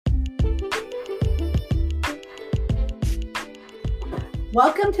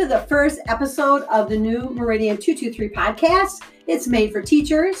Welcome to the first episode of the new Meridian 223 podcast. It's made for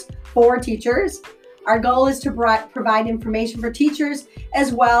teachers, for teachers. Our goal is to provide information for teachers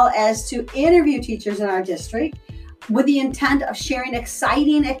as well as to interview teachers in our district with the intent of sharing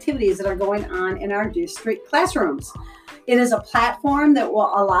exciting activities that are going on in our district classrooms. It is a platform that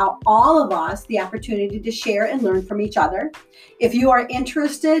will allow all of us the opportunity to share and learn from each other. If you are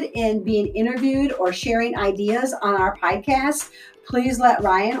interested in being interviewed or sharing ideas on our podcast, please let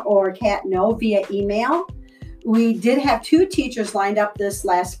Ryan or Kat know via email. We did have 2 teachers lined up this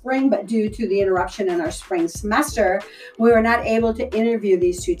last spring, but due to the interruption in our spring semester, we were not able to interview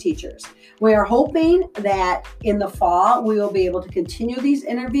these 2 teachers. We are hoping that in the fall, we will be able to continue these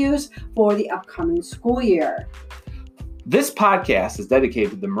interviews for the upcoming school year. This podcast is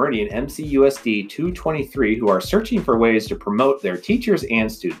dedicated to the Meridian MCUSD 223 who are searching for ways to promote their teachers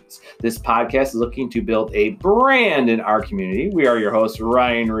and students. This podcast is looking to build a brand in our community. We are your hosts,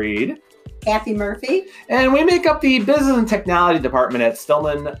 Ryan Reed, Kathy Murphy, and we make up the Business and Technology Department at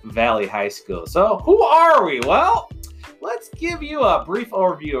Stillman Valley High School. So who are we? Well, let's give you a brief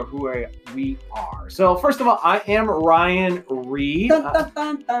overview of who we are. So first of all, I am Ryan Reed. Dun, dun,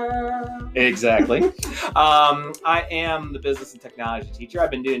 dun, dun. Exactly. I am the business and technology teacher.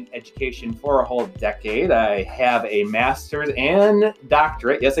 I've been doing education for a whole decade. I have a master's and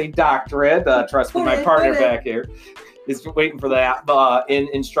doctorate. Yes, a doctorate. Trust me, my partner back here is waiting for that in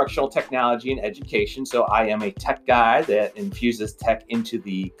instructional technology and education. So I am a tech guy that infuses tech into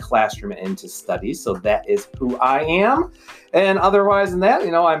the classroom and into studies. So that is who I am. And otherwise than that,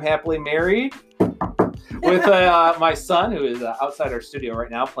 I'm happily married with my son, who is outside our studio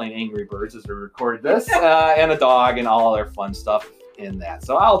right now playing Angry Birds as we recorded this, and a dog and all other fun stuff in that.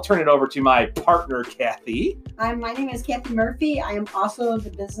 So I'll turn it over to my partner, Kathy. My name is Kathy Murphy. I am also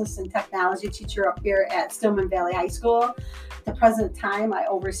the business and technology teacher up here at Stillman Valley High School. At the present time, I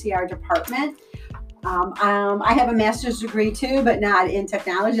oversee our department. I have a master's degree too, but not in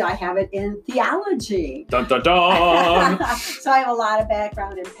technology. I have it in theology. Dun, dun, dun. So I have a lot of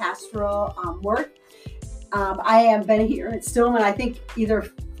background in pastoral work. I have been here at Stillman, I think either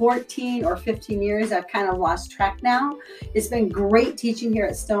 14 or 15 years. I've kind of lost track now. It's been great teaching here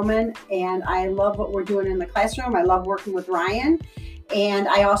at Stillman, and I love what we're doing in the classroom. I love working with Ryan, and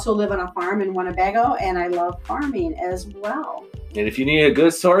I also live on a farm in Winnebago, and I love farming as well. And if you need a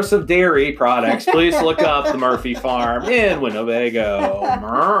good source of dairy products, please look up the Murphy Farm in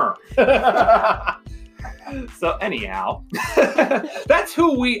Winnebago. So anyhow, that's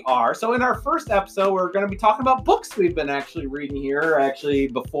who we are. So in our first episode, we're going to be talking about books we've been actually reading here. Actually,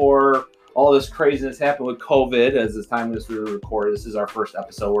 before all this craziness happened with COVID, as this time this we record, this is our first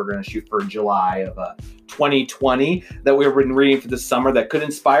episode. We're going to shoot for July of 2020 that we've been reading for the summer that could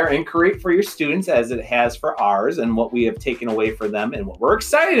inspire and create for your students as it has for ours, and what we have taken away for them and what we're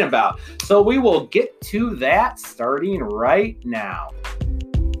excited about. So we will get to that starting right now.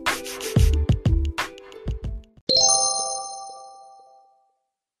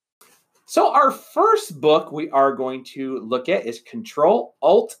 So our first book we are going to look at is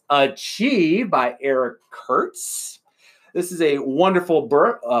Control-Alt-Achieve by Eric Kurtz. This is a wonderful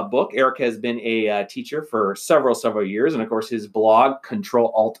book. Eric has been a teacher for several years. And of course, his blog,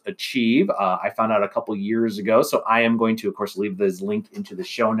 Control-Alt-Achieve, I found out a couple years ago. So I am going to, of course, leave this link into the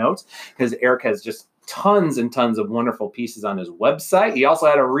show notes because Eric has just tons and tons of wonderful pieces on his website. He also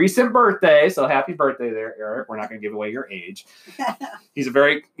had a recent birthday. So happy birthday there, Eric. We're not going to give away your age. He's a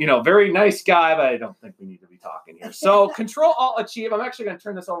very nice guy, but I don't think we need to be talking here. So Control-Alt-Achieve. I'm actually going to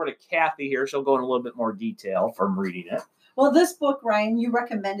turn this over to Kathy here. She'll go in a little bit more detail from reading it. Well, this book, Ryan, you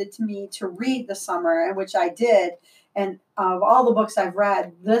recommended to me to read this summer, and which I did. And of all the books I've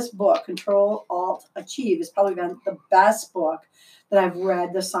read, this book, Control-Alt-Achieve, has probably been the best book that I've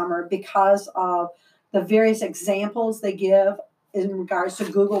read this summer because of the various examples they give in regards to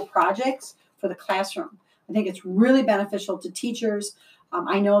Google projects for the classroom. I think it's really beneficial to teachers.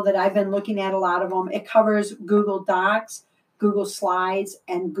 I know that I've been looking at a lot of them. It covers Google Docs, Google Slides,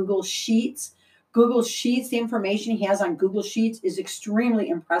 and Google Sheets. Google Sheets, the information he has on Google Sheets is extremely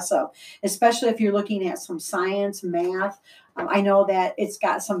impressive, especially if you're looking at some science, math. I know that it's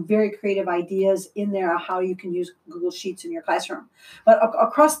got some very creative ideas in there on how you can use Google Sheets in your classroom. But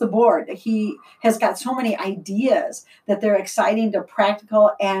across the board, he has got so many ideas that they're exciting, they're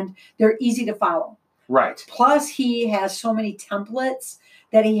practical, and they're easy to follow. Right. Plus, he has so many templates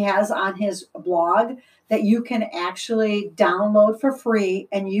that he has on his blog that you can actually download for free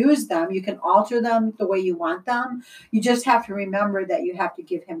and use them. You can alter them the way you want them. You just have to remember that you have to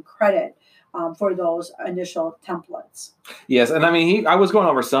give him credit for those initial templates. Yes, and I mean, I was going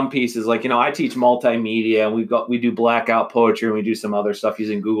over some pieces, like, I teach multimedia, and we do blackout poetry, and we do some other stuff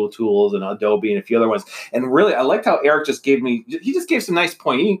using Google Tools and Adobe and a few other ones. And really, I liked how Eric just gave some nice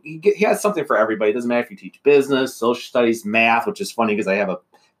point. He has something for everybody. It doesn't matter if you teach business, social studies, math, which is funny because I have a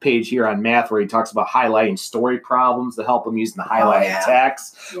page here on math where he talks about highlighting story problems to help him using the highlighted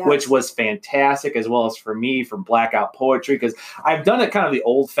text, which was fantastic, as well as for me from blackout poetry, because I've done it kind of the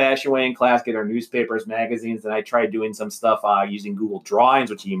old-fashioned way in class, get our newspapers, magazines, and I tried doing some stuff using Google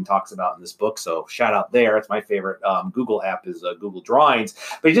Drawings, which he even talks about in this book, so shout out there. It's my favorite Google app is Google Drawings,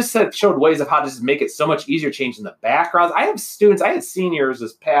 but he just showed ways of how to just make it so much easier changing the backgrounds. I had seniors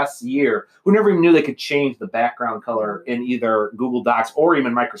this past year who never even knew they could change the background color in either Google Docs or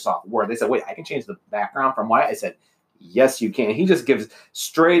even Microsoft Word. They said, wait, I can change the background from white? I said, yes, you can. He just gives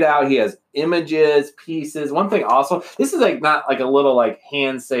straight out. He has images, pieces. One thing also, this is not like a little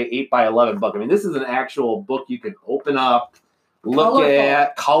hand say 8x11 book. I mean, this is an actual book you can open up, look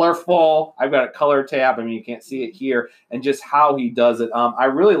at, colorful. I've got a color tab. I mean, you can't see it here, and just how he does it. I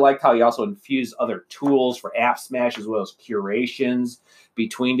really liked how he also infused other tools for App Smash as well as curations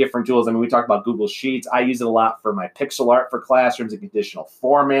between different tools. I mean, we talked about Google Sheets. I use it a lot for my pixel art for classrooms and conditional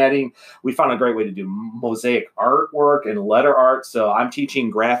formatting. We found a great way to do mosaic artwork and letter art. So I'm teaching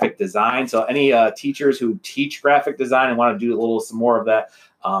graphic design. So any teachers who teach graphic design and want to do some more of that,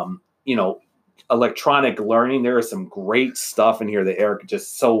 electronic learning, there is some great stuff in here that Eric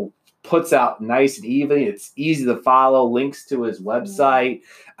just puts out nice and even. It's easy to follow, links to his website.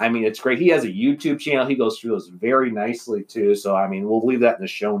 I mean, it's great. He has a YouTube channel. He goes through those very nicely too. So, I mean, we'll leave that in the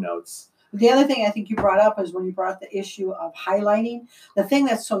show notes. The other thing I think you brought up is when you brought up the issue of highlighting. The thing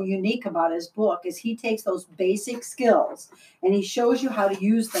that's so unique about his book is he takes those basic skills and he shows you how to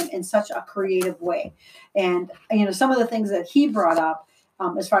use them in such a creative way. And, some of the things that he brought up,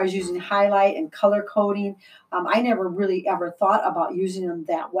 as far as using highlight and color coding, I never really ever thought about using them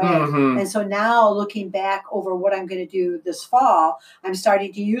that way. Mm-hmm. And so now looking back over what I'm going to do this fall, I'm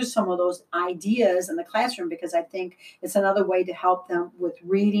starting to use some of those ideas in the classroom because I think it's another way to help them with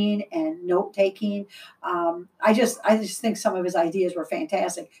reading and note taking. I just think some of his ideas were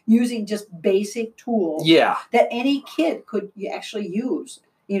fantastic, using just basic tools that any kid could actually use.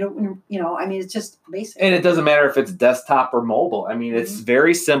 I mean, it's just basic. And it doesn't matter if it's desktop or mobile. I mean, it's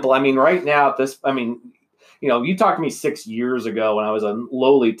very simple. I mean, right now, you talked to me 6 years ago when I was a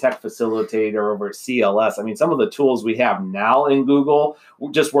lowly tech facilitator over at CLS. I mean, some of the tools we have now in Google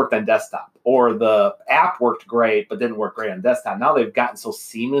just worked on desktop, or the app worked great, but didn't work great on desktop. Now they've gotten so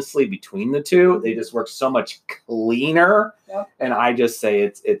seamlessly between the two. They just work so much cleaner. Yep. And I just say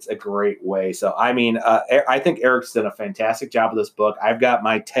it's a great way. So, I mean, I think Eric's done a fantastic job with this book. I've got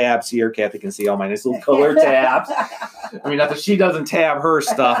my tabs here. Kathy can see all my nice little color tabs. I mean, not that she doesn't tab her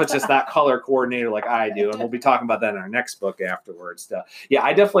stuff. It's just not color coordinated like I do. And we'll be talking about that in our next book afterwards. Yeah,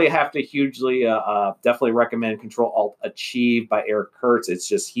 I definitely have to hugely definitely recommend Control-Alt-Achieve by Eric Curts. It's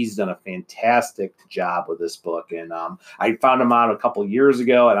just he's done a fantastic job with this book. And I found him out a couple years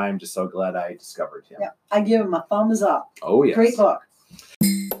ago, and I'm just so glad I discovered him. Yeah, I give him a thumbs up. Oh, yes. Great book.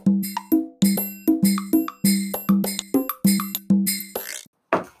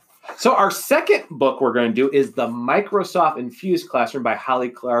 So our second book we're going to do is the Microsoft Infused Classroom by Holly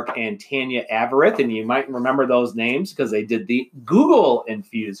Clark and Tanya Averith. And you might remember those names because they did the Google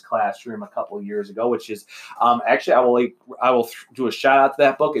Infused Classroom a couple of years ago, which is actually, I will do a shout out to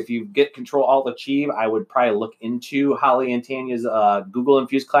that book. If you get Control-Alt-Achieve, I would probably look into Holly and Tanya's Google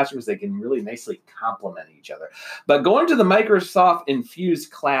Infused Classroom because they can really nicely complement each other. But going to the Microsoft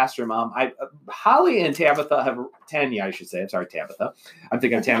Infused Classroom, Holly and Tanya, I should say. I'm sorry, Tabitha. I'm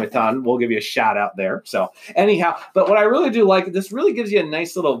thinking of Tamatha. We'll give you a shout out there. So anyhow, but what I really do like, this really gives you a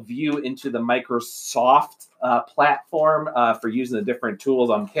nice little view into the Microsoft platform for using the different tools.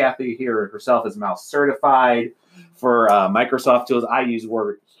 Kathy here herself is Mouse certified for Microsoft tools. I use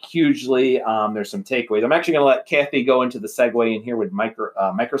Word hugely. There's some takeaways. I'm actually going to let Kathy go into the segue in here with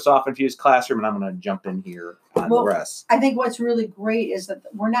Microsoft Infused Classroom, and I'm going to jump in here on the rest. I think what's really great is that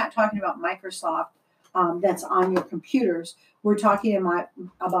we're not talking about Microsoft that's on your computers. We're talking about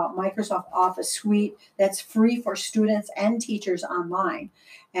Microsoft Office Suite that's free for students and teachers online.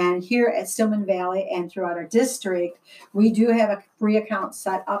 And here at Stillman Valley and throughout our district, we do have a free account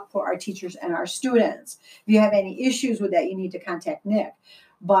set up for our teachers and our students. If you have any issues with that, you need to contact Nick.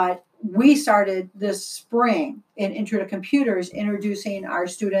 But we started this spring in Intro to Computers introducing our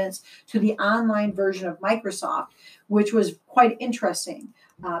students to the online version of Microsoft, which was quite interesting.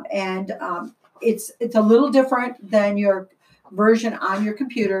 It's a little different than your version on your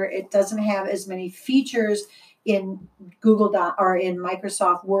computer. It doesn't have as many features in Google Doc or in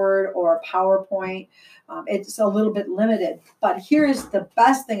Microsoft Word or PowerPoint. It's a little bit limited. But here's the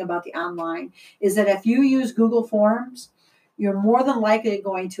best thing about the online is that if you use Google Forms, you're more than likely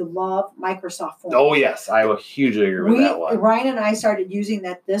going to love Microsoft Forms. Oh, yes. I will hugely agree with that one. Ryan and I started using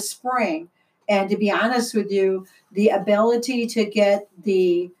that this spring. And to be honest with you, the ability to get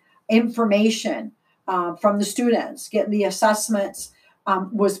the information from the students, get the assessments,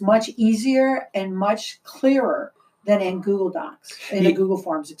 was much easier and much clearer than in Google Docs, in the Google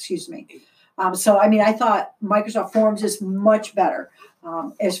Forms, excuse me. So, I mean, I thought Microsoft Forms is much better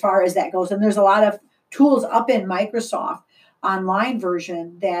as far as that goes. And there's a lot of tools up in Microsoft online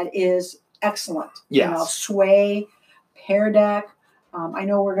version that is excellent. Yes. You know, Sway, Pear Deck. I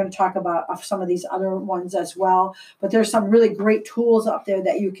know we're going to talk about some of these other ones as well, but there's some really great tools up there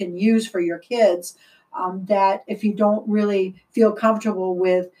that you can use for your kids that if you don't really feel comfortable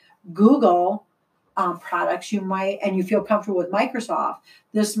with Google products, you might, and you feel comfortable with Microsoft,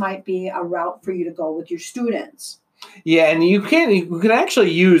 this might be a route for you to go with your students. Yeah, and you can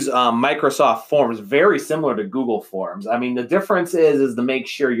actually use Microsoft Forms very similar to Google Forms. I mean, the difference is to make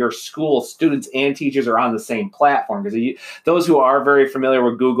sure your school students and teachers are on the same platform. Because those who are very familiar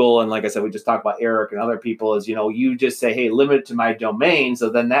with Google, and like I said, we just talked about Eric and other people, is, you just say, hey, limit it to my domain. So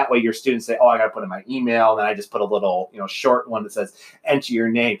then that way your students say, oh, I got to put in my email. And then I just put a little, short one that says, enter your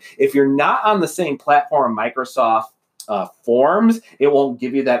name. If you're not on the same platform, Microsoft Forms, it won't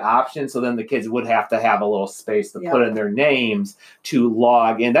give you that option. So then the kids would have to have a little space to put in their names to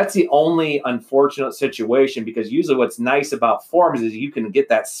log in. That's the only unfortunate situation, because usually what's nice about Forms is you can get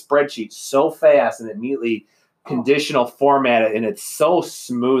that spreadsheet so fast and immediately conditional format it, and it's so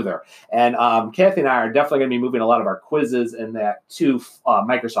smoother. And Kathy and I are definitely going to be moving a lot of our quizzes and that to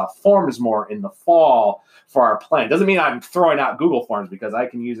Microsoft Forms more in the fall for our plan. Doesn't mean I'm throwing out Google Forms, because I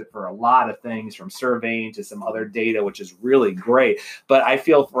can use it for a lot of things, from surveying to some other data, which is really great. But I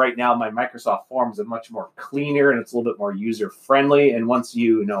feel right now my Microsoft Forms are much more cleaner, and it's a little bit more user friendly. And once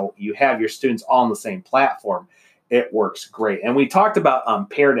you have your students all on the same platform, it works great. And we talked about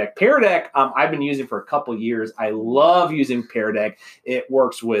Pear Deck. Pear Deck, I've been using for a couple years. I love using Pear Deck. It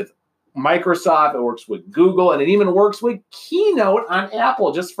works with Microsoft, it works with Google, and it even works with Keynote on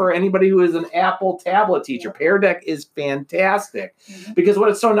Apple, just for anybody who is an Apple tablet teacher. Pear Deck is fantastic because what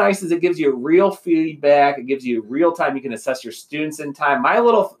it's so nice is it gives you real feedback. It gives you real time. You can assess your students in time. My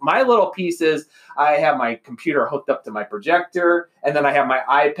little piece is I have my computer hooked up to my projector, and then I have my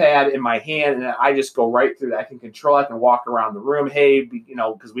iPad in my hand, and I just go right through that. I can control it. I can walk around the room. Hey,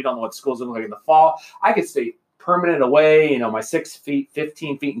 because we don't know what school's looking like in the fall, I could stay permanent away, my 6 feet,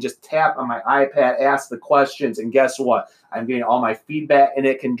 15 feet, and just tap on my iPad, ask the questions, and guess what? I'm getting all my feedback, and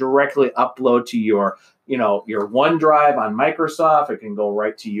it can directly upload to your OneDrive on Microsoft. It can go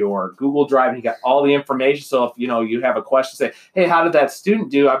right to your Google Drive, and you got all the information. So if you have a question, say, hey, how did that student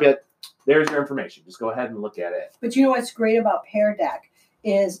do? I bet there's your information. Just go ahead and look at it. But what's great about Pear Deck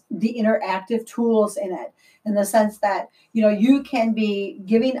is the interactive tools in it, in the sense that, you can be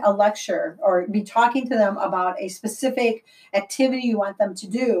giving a lecture or be talking to them about a specific activity you want them to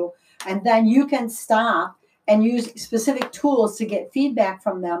do. And then you can stop and use specific tools to get feedback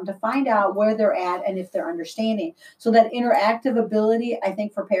from them to find out where they're at and if they're understanding. So that interactive ability, I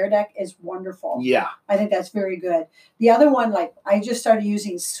think, for Pear Deck is wonderful. Yeah. I think that's very good. The other one, I just started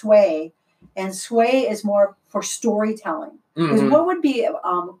using Sway, and Sway is more for storytelling. What would be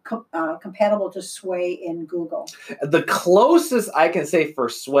compatible to Sway in Google? The closest I can say for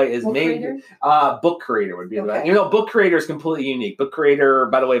Sway is Book Creator would be the best. Book Creator is completely unique. Book Creator,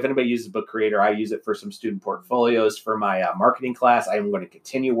 by the way, if anybody uses Book Creator, I use it for some student portfolios for my marketing class. I'm going to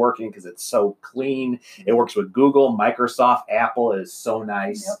continue working because it's so clean. It works with Google, Microsoft, Apple. It is so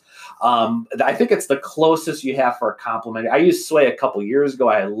nice. I think it's the closest you have for a complement. I used Sway a couple years ago.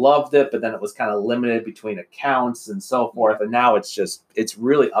 I loved it, but then it was kind of limited between accounts and so forth. And now it's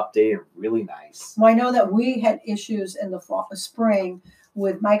really updated and really nice. Well, I know that we had issues in the spring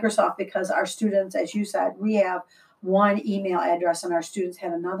with Microsoft because our students, as you said, we have one email address and our students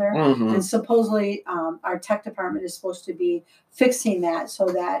have another. And supposedly our tech department is supposed to be fixing that so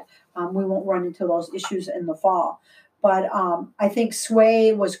that we won't run into those issues in the fall. But I think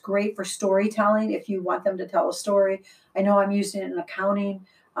Sway was great for storytelling if you want them to tell a story. I know I'm using it in accounting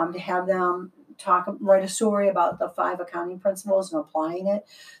to have them write a story about the 5 accounting principles and applying it.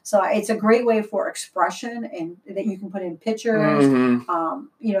 So it's a great way for expression, and that you can put in pictures.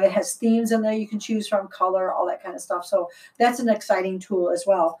 It has themes in there you can choose from, color, all that kind of stuff. So that's an exciting tool as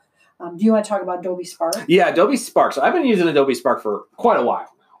well. Do you want to talk about Adobe Spark? Yeah, Adobe Spark. So I've been using Adobe Spark for quite a while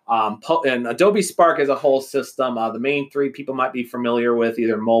And Adobe Spark is a whole system. The main three people might be familiar with,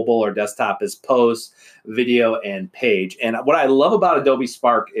 either mobile or desktop, is Post, Video, and Page. And what I love about Adobe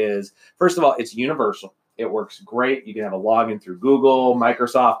Spark is, first of all, it's universal. It works great. You can have a login through Google,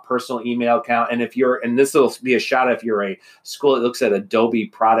 Microsoft, personal email account. And and this will be a shout out if you're a school that looks at Adobe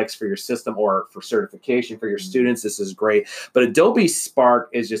products for your system or for certification for your students, this is great. But Adobe Spark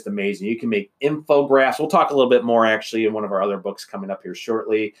is just amazing. You can make infographics. We'll talk a little bit more actually in one of our other books coming up here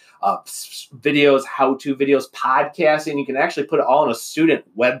shortly. Videos, how-to videos, podcasting. You can actually put it all on a student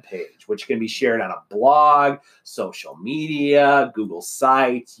webpage, which can be shared on a blog, social media, Google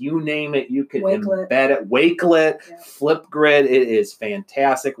Sites, you name it. You can embed it. Wakelet, yeah. Flipgrid, it is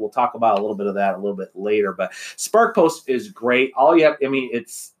fantastic. We'll talk about a little bit of that a little bit later, but Spark Post is great. All you have,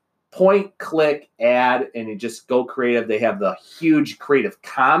 it's point, click, add, and you just go creative. They have the huge Creative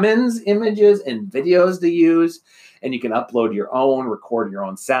Commons images and videos to use, and you can upload your own, record your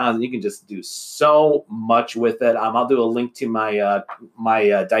own sounds, and you can just do so much with it. I'll do a link to my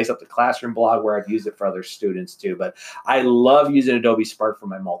Dice Up the Classroom blog where I've used it for other students too. But I love using Adobe Spark for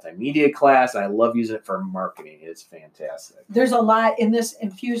my multimedia class. I love using it for marketing. It's fantastic. There's a lot in this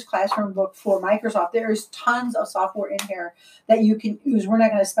Infused Classroom book for Microsoft. There's tons of software in here that you can use. We're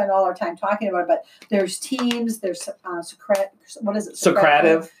not going to spend all our time talking about it, but there's Teams, there's what is it?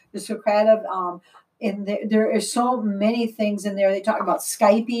 Socrative. There's Socrative. And there are so many things in there. They talk about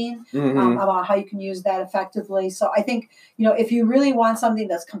Skyping, about how you can use that effectively. So I think, if you really want something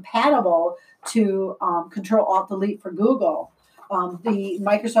that's compatible to Control-Alt-Delete for Google, the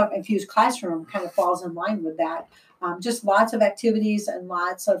Microsoft Infused Classroom kind of falls in line with that. Just lots of activities and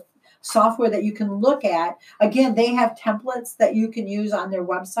lots of software that you can look at. Again, they have templates that you can use on their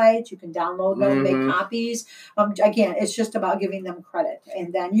website. You can download them, make copies. Again, it's just about giving them credit.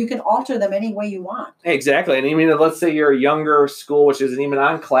 And then you can alter them any way you want. Exactly. And let's say you're a younger school, which isn't even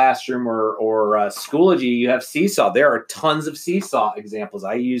on Classroom or Schoology, you have Seesaw. There are tons of Seesaw examples.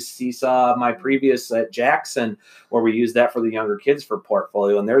 I used Seesaw my previous at Jackson, where we use that for the younger kids for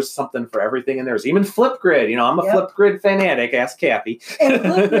portfolio. And there's something for everything. And there's even Flipgrid. I'm a Flipgrid fanatic. Ask Kathy. And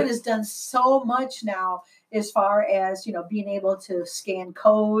Flipgrid is done so much now as far as being able to scan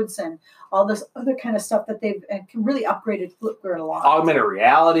codes and all this other kind of stuff that they've really upgraded Flipgrid a lot. Augmented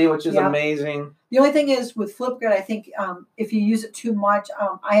reality, which is amazing. The only thing is with Flipgrid, I think if you use it too much,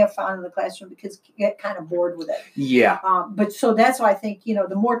 I have found in the classroom the kids get kind of bored with it. Yeah. But so that's why I think the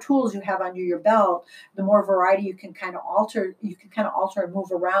more tools you have under your belt, the more variety you can kind of alter. You can kind of alter and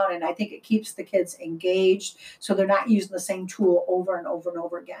move around, and I think it keeps the kids engaged, so they're not using the same tool over and over and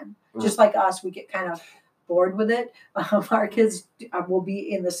over again. Just like us, we get kind of bored with it. Our kids will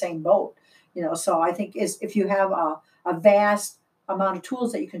be in the same boat. So I think if you have a vast amount of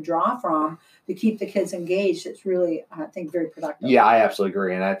tools that you can draw from to keep the kids engaged, it's really, I think, very productive. Yeah, I absolutely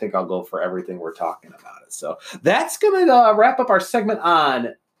agree. And I think I'll go for everything we're talking about it. So that's going to wrap up our segment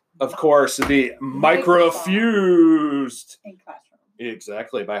on, of course, the Microfused in Classroom.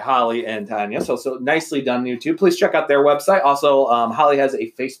 Exactly, by Holly and Tanya. So nicely done, you two. Please check out their website. Also, Holly has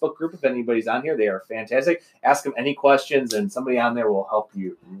a Facebook group. If anybody's on here, they are fantastic. Ask them any questions, and somebody on there will help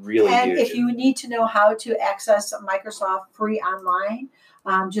you really. And if you need to know how to access Microsoft free online,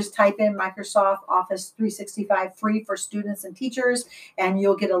 just type in Microsoft Office 365 free for students and teachers, and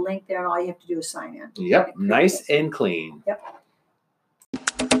you'll get a link there, and all you have to do is sign in. Yep, nice and clean. Yep.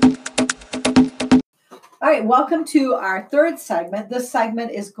 All right, welcome to our third segment. This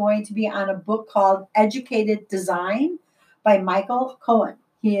segment is going to be on a book called Educated Design by Michael Cohen.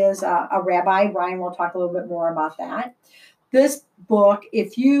 He is a rabbi. Ryan will talk a little bit more about that. This book,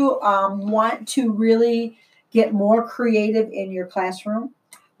 if you want to really get more creative in your classroom,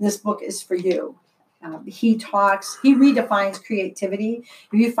 this book is for you. He redefines creativity.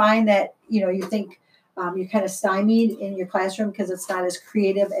 If you find that, you think, you're kind of stymied in your classroom because it's not as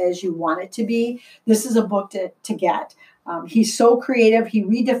creative as you want it to be, this is a book to get. He's so creative. He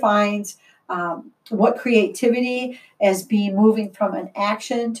redefines what creativity as being moving from an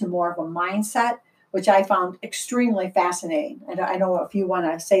action to more of a mindset, which I found extremely fascinating. And I don't know if you want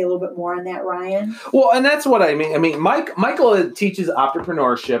to say a little bit more on that, Ryan. Well, and that's what I mean. Michael teaches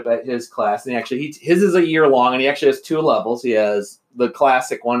entrepreneurship at his class, and actually his is a year long, and he actually has 2 levels. He has the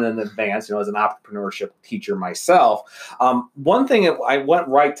classic one and the advanced, as an entrepreneurship teacher myself. One thing, I went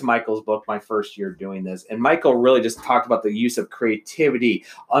right to Michael's book my first year doing this, and Michael really just talked about the use of creativity,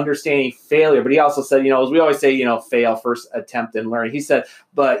 understanding failure. But he also said, as we always say, fail, first attempt and learn. He said,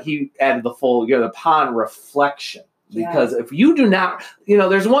 but he added the full, upon reflection. Because if you do not,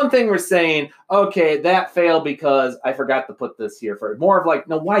 there's one thing we're saying, okay, that failed because I forgot to put this here for more of like,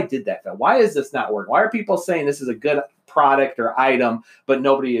 no, why did that fail? Why is this not working? Why are people saying this is a good product or item, but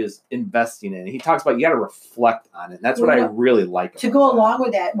nobody is investing in it. He talks about you got to reflect on it. And that's what I really like. To go along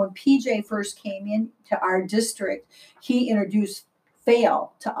with that, when PJ first came into our district, he introduced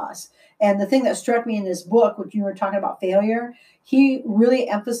FAIL to us. And the thing that struck me in this book, when you were talking about failure, he really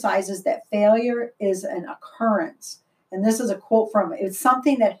emphasizes that failure is an occurrence. And this is a quote from it. It's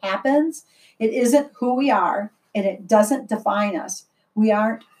something that happens. It isn't who we are, and it doesn't define us. We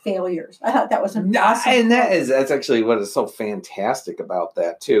aren't failures. I thought that was an awesome and that's actually what is so fantastic about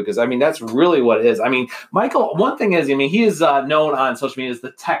that too, because I mean that's really what it is. I mean, Michael, one thing is, I mean, he is known on social media as the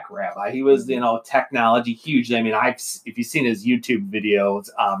tech rabbi. He was, technology huge. I mean, if you've seen his YouTube videos,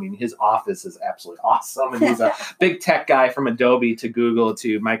 I mean, his office is absolutely awesome, and he's a big tech guy from Adobe to Google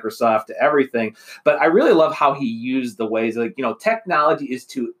to Microsoft to everything. But I really love how he used the ways like, technology is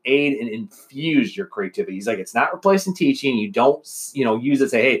to aid and infuse your creativity. He's like, it's not replacing teaching. You don't, use it,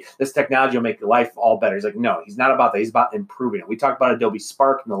 say, hey, this technology will make your life all better. He's like, no, he's not about that. He's about improving it. We talked about Adobe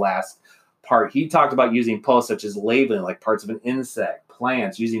Spark in the last part. He talked about using posts such as labeling, like parts of an insect,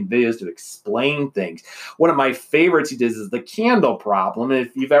 plants, using videos to explain things. One of my favorites he does is the candle problem.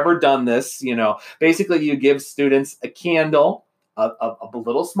 If you've ever done this, basically you give students a candle, a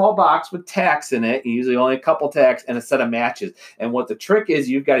little small box with tacks in it, usually only a couple tacks, and a set of matches. And what the trick is,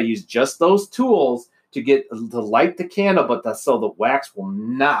 you've got to use just those tools to light the candle, but so the wax will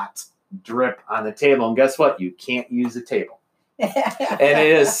not drip on the table. And guess what? You can't use the table. And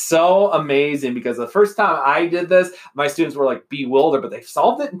it is so amazing because the first time I did this, my students were like bewildered, but they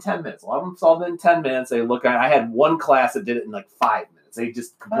solved it in 10 minutes. A lot of them solved it in 10 minutes. They look at it. I had one class that did it in like 5 minutes. They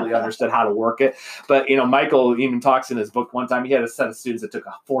just completely understood how to work it. But, Michael even talks in his book one time, he had a set of students that took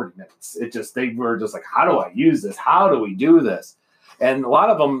 40 minutes. They were just like, how do I use this? How do we do this? And a lot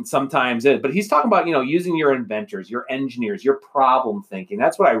of them sometimes is, but he's talking about, using your inventors, your engineers, your problem thinking.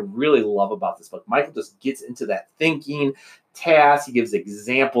 That's what I really love about this book. Michael just gets into that thinking task. He gives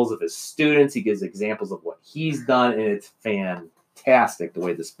examples of his students. He gives examples of what he's done. And it's fantastic the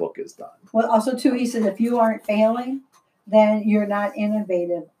way this book is done. Well, also, too, he said, if you aren't failing, then you're not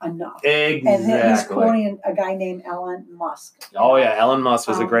innovative enough. Exactly. And he's quoting a guy named Elon Musk. Oh, yeah. Elon Musk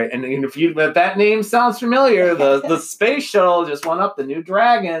was a great... And if that name sounds familiar, the space shuttle just went up, the New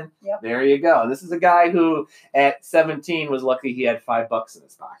Dragon. Yep. There you go. This is a guy who, at 17, was lucky he had $5 in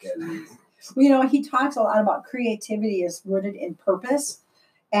his pocket. Well, he talks a lot about creativity is rooted in purpose.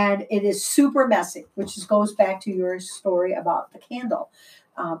 And it is super messy, which goes back to your story about the candle.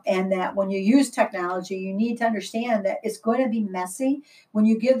 And that when you use technology, you need to understand that it's going to be messy. When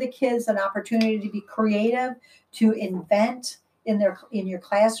you give the kids an opportunity to be creative, to invent in your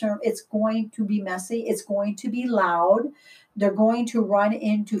classroom, it's going to be messy. It's going to be loud. They're going to run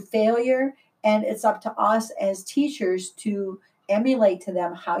into failure. And it's up to us as teachers to emulate to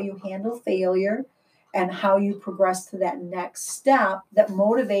them how you handle failure and how you progress to that next step that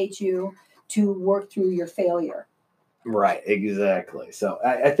motivates you to work through your failure. Right, exactly. So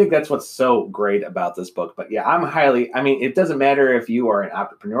I think that's what's so great about this book. But yeah, it doesn't matter if you are an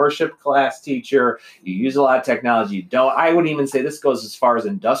entrepreneurship class teacher, you use a lot of technology, you don't. I would even say this goes as far as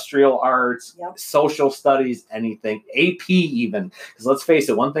industrial arts, social studies, anything, AP even. Because let's face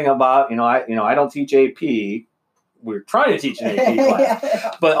it, one thing about, I don't teach AP. We're trying to teach an AP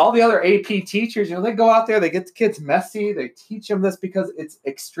class. But all the other AP teachers, they go out there, they get the kids messy, they teach them this because it's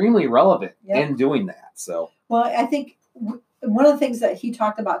extremely relevant in doing that. So, well, I think one of the things that he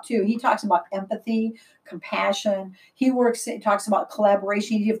talked about too, he talks about empathy, compassion. He talks about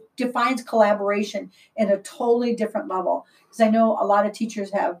collaboration. He defines collaboration in a totally different level. Because I know a lot of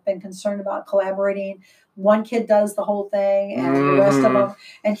teachers have been concerned about collaborating. One kid does the whole thing and the rest of them.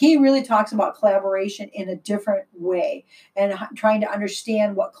 And he really talks about collaboration in a different way and trying to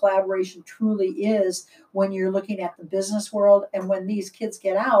understand what collaboration truly is when you're looking at the business world. And when these kids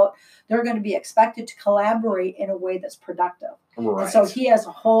get out, they're going to be expected to collaborate in a way that's productive. Right. And so he has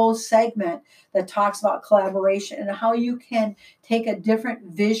a whole segment that talks about collaboration and how you can take a different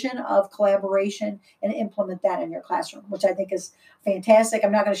vision of collaboration and implement that in your classroom, which I think is fantastic.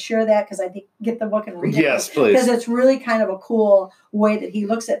 I'm not going to share that because I think get the book and read it. Yes, please. Because it's really kind of a cool way that he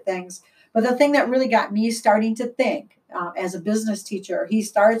looks at things. But the thing that really got me starting to think as a business teacher, he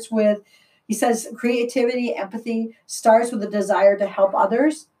says creativity, empathy starts with a desire to help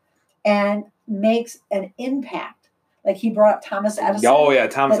others and makes an impact. Like he brought up Thomas Edison. Oh, yeah,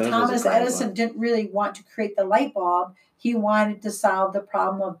 Thomas Edison didn't really want to create the light bulb. He wanted to solve the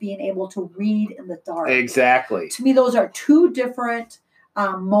problem of being able to read in the dark. Exactly. To me, those are two different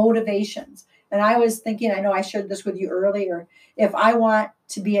motivations. And I was thinking, I know I shared this with you earlier, if I want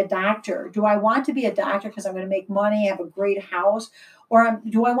to be a doctor, do I want to be a doctor because I'm going to make money, have a great house? Or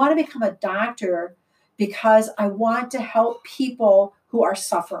do I want to become a doctor because I want to help people who are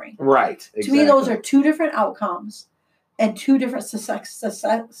suffering. Right. Exactly. To me, those are two different outcomes and two different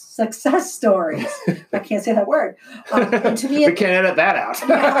success stories. I can't say that word. And to me, we can't edit that out.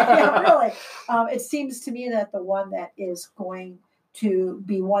 really. It seems to me that the one that is going to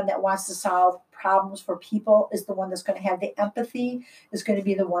be one that wants to solve problems for people is the one that's going to have the empathy, is going to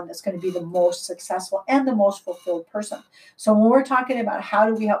be the one that's going to be the most successful and the most fulfilled person. So when we're talking about how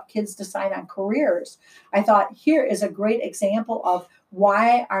do we help kids decide on careers, I thought here is a great example of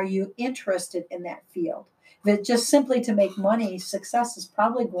why are you interested in that field. If it's just simply to make money, success is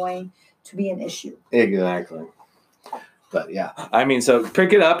probably going to be an issue. Exactly. But yeah, I mean, so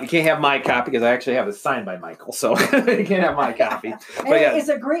pick it up. You can't have my copy because I actually have it signed by Michael, so you can't have my copy. But yeah, it's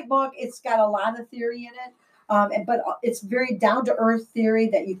a great book. It's got a lot of theory in it, but it's very down to earth theory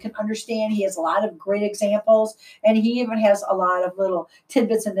that you can understand. He has a lot of great examples, and he even has a lot of little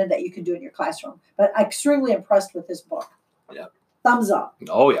tidbits in there that you can do in your classroom. But I'm extremely impressed with this book. Yeah, thumbs up.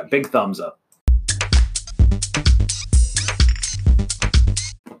 Oh yeah, big thumbs up.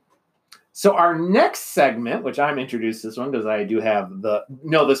 So our next segment, which I'm introduced to this one because I do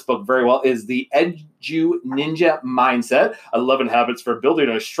know this book very well, is the Edu Ninja Mindset, 11 Habits for Building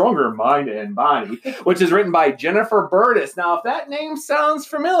a Stronger Mind and Body, which is written by Jennifer Burtis. Now, if that name sounds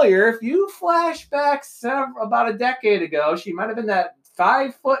familiar, if you flash back about a decade ago, she might have been that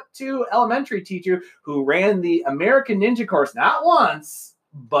 5'2" elementary teacher who ran the American Ninja course not once,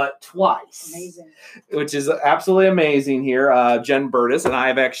 but twice. Amazing. Which is absolutely amazing here. Jen Burtis, and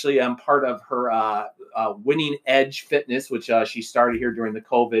I've actually am part of her Winning Edge Fitness, which she started here during the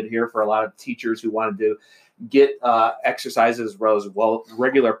COVID here for a lot of teachers who wanted to get exercises as well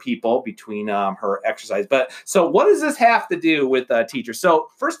regular people between her exercise. But so what does this have to do with teachers? So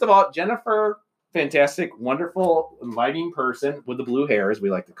first of all, Jennifer, fantastic, wonderful, inviting person with the blue hair, as we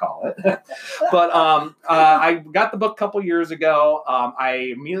like to call it. But I got the book a couple years ago.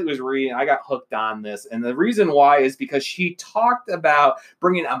 I immediately was reading. I got hooked on this. And the reason why is because she talked about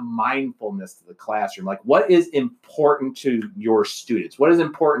bringing a mindfulness to the classroom. Like, what is important to your students? What is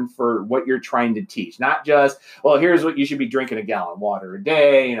important for what you're trying to teach? Not just, well, here's what you should be drinking a gallon of water a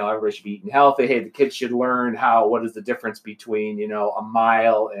day. You know, everybody should be eating healthy. Hey, the kids should learn what is the difference between, a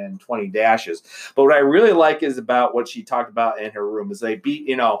mile and 20 dashes. But what I really like is about what she talked about in her room is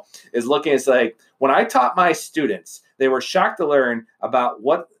is looking, it's like when I taught my students, they were shocked to learn about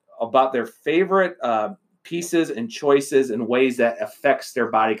their favorite pieces and choices and ways that affects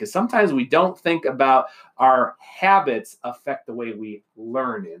their body. Because sometimes we don't think about our habits affect the way we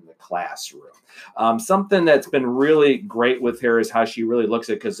learn in the classroom. Something that's been really great with her is how she really looks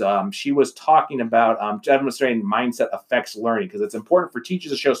at it, because she was talking about demonstrating mindset affects learning, because it's important for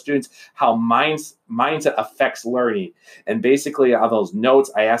teachers to show students how mindset affects learning. And basically on those notes,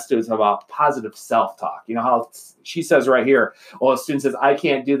 I asked students about positive self-talk. You know how she says right here, well, a student says, I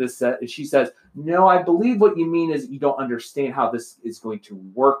can't do this. She says, no, I believe what you mean is you don't understand how this is going to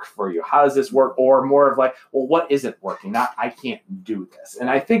work for you. How does this work? Or more of like, well, what isn't working? Not, I can't do this. And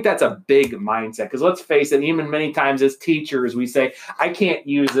I think that's a big mindset, because let's face it, even many times as teachers, we say, I can't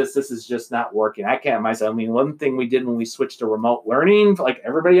use this. This is just not working. I can't myself. I mean, one thing we did when we switched to remote learning, like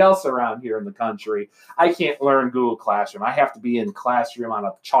everybody else around here in the country, I can't learn Google Classroom. I have to be in classroom on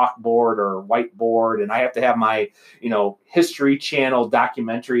a chalkboard or whiteboard, and I have to have my, History Channel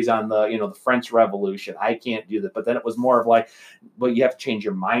documentaries on the French Revolution. I can't do that. But then it was more of like, well, you have to change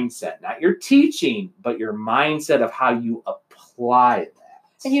your mindset, not your teaching, but your mindset of how you apply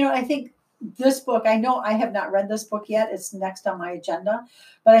that. And I think this book, I know I have not read this book yet. It's next on my agenda.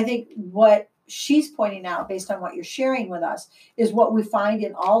 But I think what she's pointing out, based on what you're sharing with us, is what we find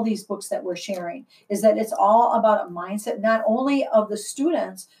in all these books that we're sharing, is that it's all about a mindset, not only of the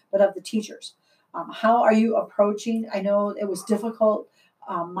students, but of the teachers. How are you approaching? I know it was difficult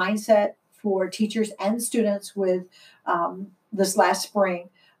mindset for teachers and students with this last spring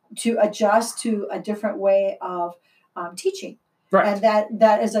to adjust to a different way of teaching. Right. And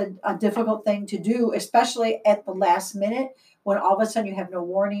that is a difficult thing to do, especially at the last minute, when all of a sudden you have no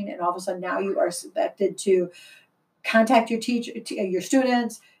warning, and all of a sudden now you are expected to contact your teacher, your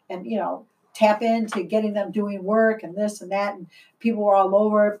students, and tap into getting them doing work and this and that, and people were all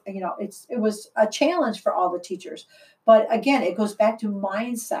over. It was a challenge for all the teachers. But again, it goes back to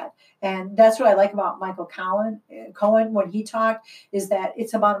mindset, and that's what I like about Michael Cohen when he talked, is that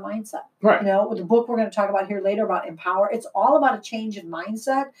it's about a mindset. Right. The book we're going to talk about here later about Empower, it's all about a change in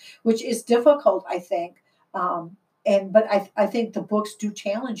mindset, which is difficult, I think. But I think the books do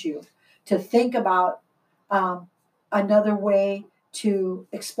challenge you to think about another way to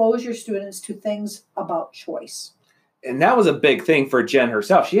expose your students to things about choice. And that was a big thing for Jen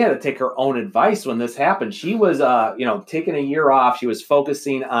herself. She had to take her own advice when this happened. She was, taking a year off. She was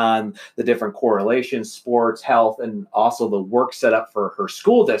focusing on the different correlations, sports, health, and also the work set up for her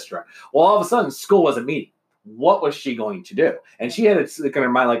school district. Well, all of a sudden, school wasn't meeting. What was she going to do? And she had to think in her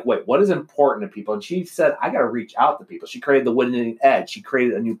mind, like, wait, what is important to people? And she said, I got to reach out to people. She created the Winning Edge. She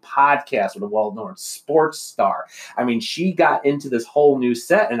created a new podcast with a well-known sports star. I mean, she got into this whole new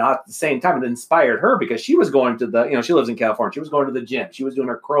set, and at the same time, it inspired her because she was going to she lives in California. She was going to the gym. She was doing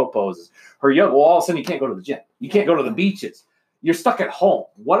her crow poses. Her yoga. Well, all of a sudden, you can't go to the gym. You can't go to the beaches. You're stuck at home.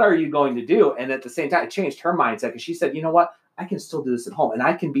 What are you going to do? And at the same time, it changed her mindset because she said, you know what? I can still do this at home, and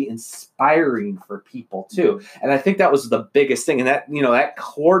I can be inspiring for people too. And I think that was the biggest thing. And that, that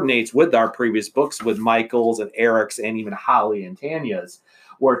coordinates with our previous books with Michael's and Eric's and even Holly and Tanya's.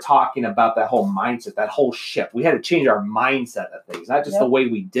 We're talking about that whole mindset, that whole shift. We had to change our mindset of things, not just the way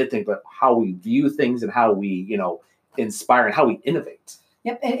we did things, but how we view things and how we, inspire and how we innovate.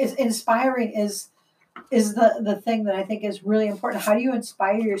 Yep. And it's inspiring is the thing that I think is really important. How do you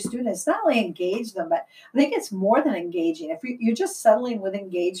inspire your students? Not only engage them, but I think it's more than engaging. If you're just settling with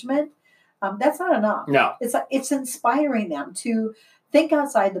engagement, that's not enough. No. It's inspiring them to think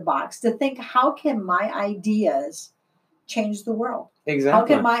outside the box, to think, how can my ideas change the world? Exactly. How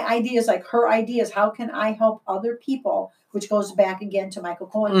can my ideas, like her ideas, how can I help other people? Which goes back again to Michael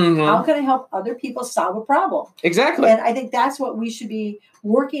Cohen. Mm-hmm. How can I help other people solve a problem? Exactly. And I think that's what we should be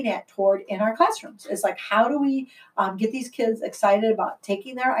working at toward in our classrooms. It's like, how do we get these kids excited about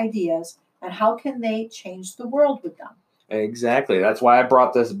taking their ideas, and how can they change the world with them? Exactly. That's why I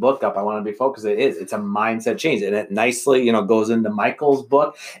brought this book up. I want to be focused. It's a mindset change. And it nicely, goes into Michael's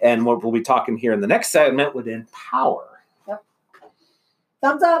book. And what we'll be talking here in the next segment would Empower. Yep.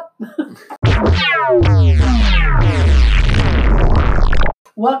 Thumbs up.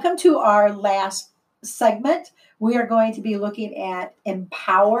 Welcome to our last segment. We are going to be looking at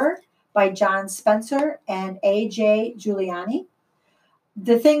Empower by John Spencer and A.J. Giuliani.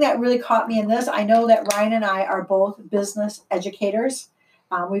 The thing that really caught me in this, I know that Ryan and I are both business educators.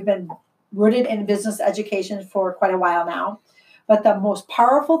 We've been rooted in business education for quite a while now. But the most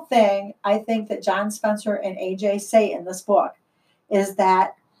powerful thing I think that John Spencer and A.J. say in this book is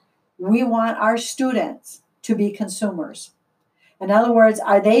that we want our students to be consumers. In other words,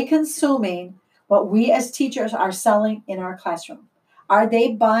 are they consuming what we as teachers are selling in our classroom? Are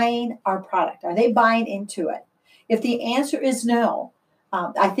they buying our product? Are they buying into it? If the answer is no,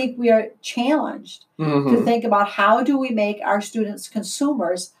 I think we are challenged to think about, how do we make our students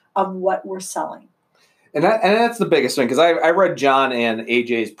consumers of what we're selling? And that's the biggest thing, because I read John and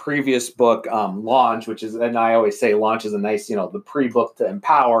AJ's previous book, Launch, which is, and I always say Launch is a nice, the pre-book to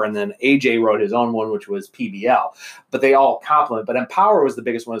Empower, and then AJ wrote his own one, which was PBL. But they all complement. But Empower was the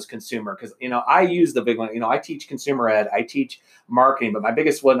biggest one as consumer, because, I use the big one. I teach consumer ed, I teach marketing, but my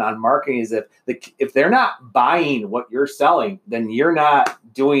biggest one on marketing is if they're not buying what you're selling, then you're not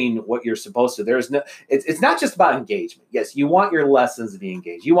doing what you're supposed to. It's not just about engagement. Yes, you want your lessons to be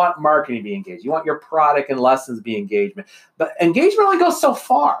engaged. You want marketing to be engaged. You want your product and lessons to be engagement. But engagement only goes so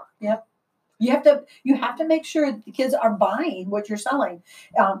far. Yep. You have to make sure that the kids are buying what you're selling.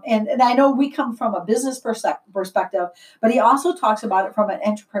 And I know we come from a business perspective, but he also talks about it from an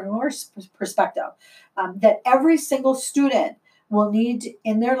entrepreneur's perspective, that every single student will need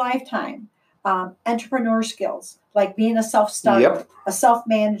in their lifetime entrepreneur skills, like being a self-starter, a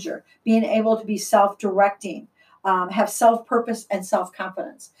self-manager, being able to be self-directing, have self-purpose and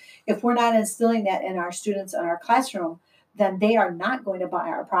self-confidence. If we're not instilling that in our students in our classroom, then they are not going to buy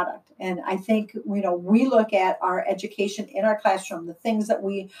our product. And I think, we look at our education in our classroom, the things that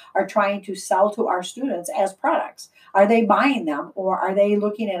we are trying to sell to our students as products. Are they buying them, or are they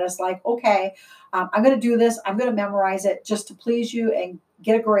looking at us like, okay, I'm going to do this, I'm going to memorize it just to please you and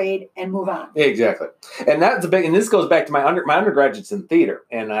get a grade and move on? Exactly. And that's and this goes back to my undergraduates in theater,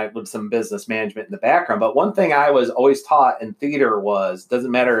 and I with some business management in the background. But one thing I was always taught in theater was,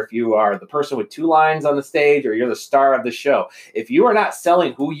 doesn't matter if you are the person with 2 lines on the stage or you're the star of the show. If you are not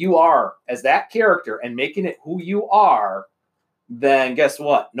selling who you are as that character and making it who you are, then guess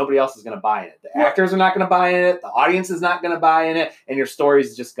what? Nobody else is going to buy in it. The actors are not going to buy in it. The audience is not going to buy in it. And your story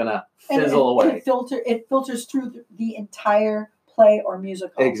is just going to fizzle away. It filters through the entire play or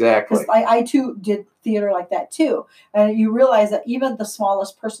musical. Exactly. Because I too did theater like that too. And you realize that even the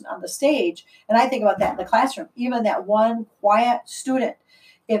smallest person on the stage, and I think about that in the classroom, even that one quiet student,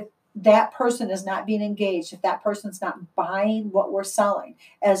 if that person is not being engaged, if that person's not buying what we're selling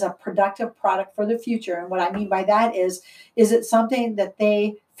as a productive product for the future. And what I mean by that is it something that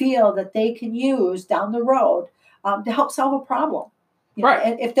they feel that they can use down the road to help solve a problem? Right.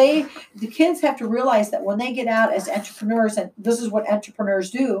 And if the kids have to realize that when they get out as entrepreneurs, and this is what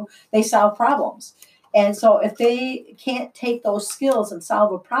entrepreneurs do, they solve problems. And so if they can't take those skills and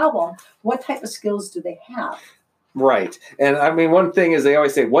solve a problem, what type of skills do they have? Right. And I mean, one thing is they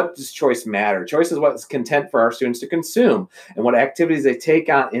always say, what does choice matter? Choice is what's content for our students to consume and what activities they take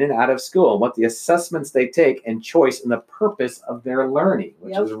on in and out of school and what the assessments they take and choice and the purpose of their learning,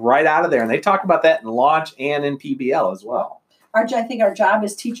 which is right out of there. And they talk about that in Launch and in PBL as well. I think our job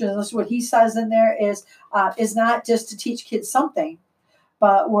as teachers, and this is what he says in there, is not just to teach kids something,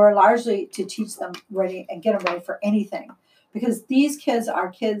 but we're largely to teach them ready and get them ready for anything. Because these kids are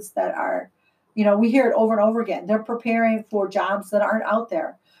kids that are, we hear it over and over again. They're preparing for jobs that aren't out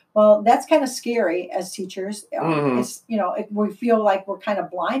there. Well, that's kind of scary as teachers. It's, we feel like we're kind of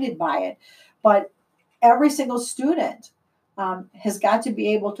blinded by it. But every single student has got to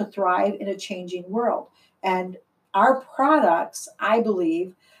be able to thrive in a changing world. And our products, I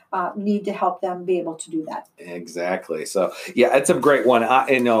believe, need to help them be able to do that. Exactly. So, yeah, it's a great one.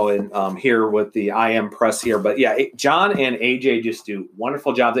 I know, and here with the IM Press here, but yeah, John and AJ just do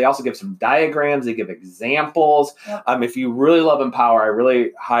wonderful jobs. They also give some diagrams. They give examples. Yep. If you really love Empower, I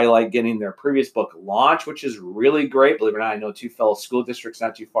really highlight getting their previous book, Launch, which is really great. Believe it or not, I know 2 fellow school districts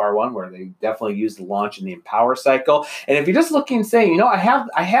not too far one where they definitely use the Launch and the Empower cycle. And if you're just looking and saying, I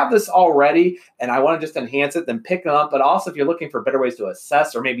have this already and I want to just enhance it, then pick it up. But also if you're looking for better ways to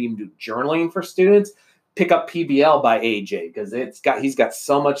assess or maybe even do journaling for students, pick up PBL by AJ because he's got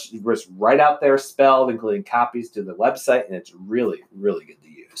so much right out there spelled, including copies to the website, and it's really, really good to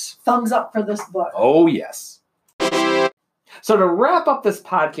use. Thumbs up for this book. Oh, yes. So to wrap up this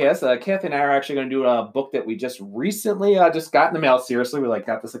podcast, Kathy and I are actually going to do a book that we just recently just got in the mail. Seriously, we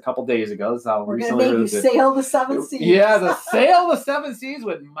got this a couple days ago. This is how we're going to make you sail the 7 seas. Yeah, the Sail the 7 Seas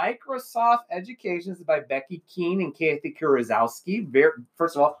with Microsoft Education. This is by Becky Keene and Kathy Kuraszowski.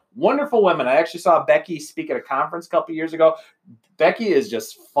 First of all, wonderful women. I actually saw Becky speak at a conference a couple years ago. Becky is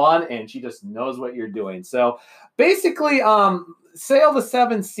just fun, and she just knows what you're doing. So basically, Sail the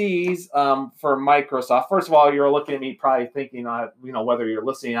 7 Seas for Microsoft. First of all, you're looking at me probably thinking, whether you're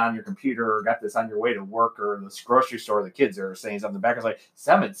listening on your computer or got this on your way to work or the grocery store, the kids are saying something back. It's like,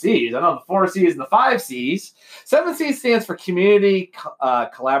 7 C's? I know the 4 C's and the 5 C's. 7 C's stands for community,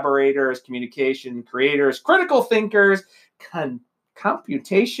 collaborators, communication, creators, critical thinkers,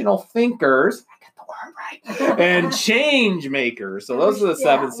 computational thinkers, right, and change makers. So those are the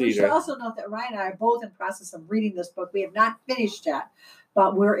 7 C's. We should also note that Ryan and I are both in process of reading this book. We have not finished yet,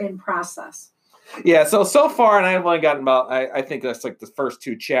 but we're in process. Yeah, so far, and I've only gotten about, I think that's like the first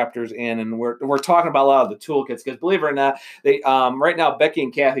 2 chapters in, and we're talking about a lot of the toolkits, because believe it or not, they right now, Becky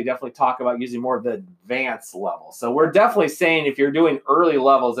and Kathy definitely talk about using more of the advanced level. So we're definitely saying if you're doing early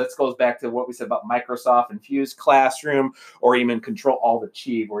levels, this goes back to what we said about Microsoft Infused Classroom, or even Control Alt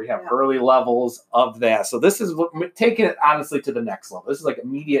Achieve, where you have early levels of that. So this is taking it, honestly, to the next level. This is like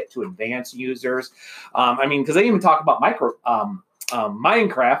immediate to advanced users. Because they even talk about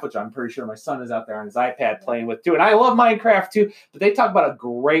Minecraft, which I'm pretty sure my son is out there on his iPad playing with too. And I love Minecraft too, but they talk about a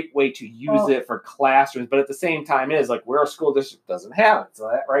great way to use it for classrooms. But at the same time is like where a school district doesn't have it. So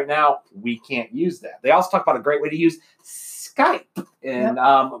that right now we can't use that. They also talk about a great way to use Skype. And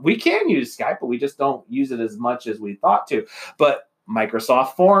we can use Skype, but we just don't use it as much as we thought to. But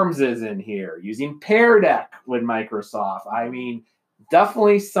Microsoft Forms is in here, using Pear Deck with Microsoft.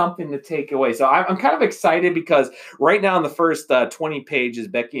 Definitely something to take away. So I'm kind of excited because right now in the first 20 pages,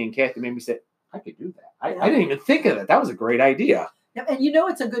 Becky and Kathy made me say, I could do that. I didn't even think of that. That was a great idea. And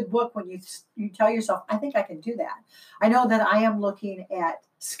it's a good book when you tell yourself, I think I can do that. I know that I am looking at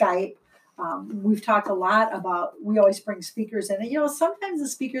Skype. We've talked a lot about, we always bring speakers in. And, sometimes the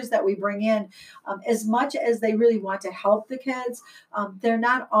speakers that we bring in, as much as they really want to help the kids, they're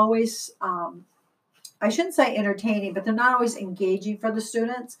not always I shouldn't say entertaining, but they're not always engaging for the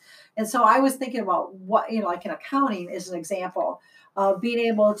students. And so I was thinking about what, like in accounting is an example of being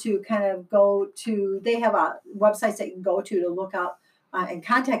able to kind of go to, they have websites that you can go to look up and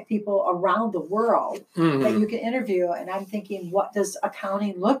contact people around the world that you can interview. And I'm thinking, what does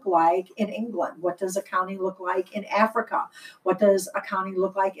accounting look like in England? What does accounting look like in Africa? What does accounting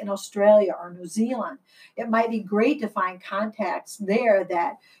look like in Australia or New Zealand? It might be great to find contacts there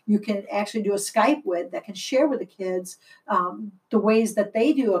that you can actually do a Skype with that can share with the kids the ways that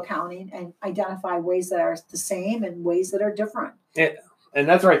they do accounting and identify ways that are the same and ways that are different. And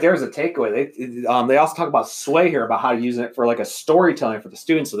that's right. There's a takeaway. They also talk about Sway here, about how to use it for like a storytelling for the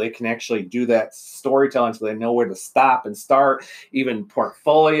students, so they can actually do that storytelling, so they know where to stop and start. Even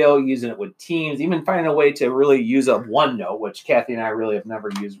portfolio, using it with teams, even finding a way to really use a OneNote, which Kathy and I really have never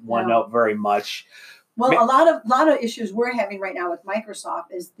used OneNote very much. Well, a lot of issues we're having right now with Microsoft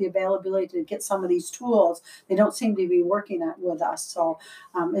is the availability to get some of these tools. They don't seem to be working with us. So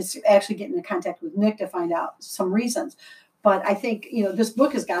it's actually getting in contact with Nick to find out some reasons. But I think, this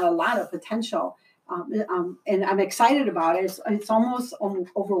book has got a lot of potential. And I'm excited about it. It's almost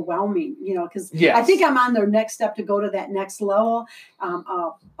overwhelming, because Yes. I think I'm on the next step to go to that next level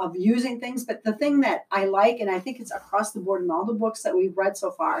of using things. But the thing that I like, and I think it's across the board in all the books that we've read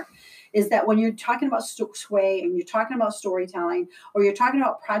so far, is that when you're talking about sway and you're talking about storytelling, or you're talking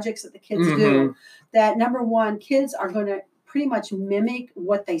about projects that the kids do, that number one, kids are going to pretty much mimic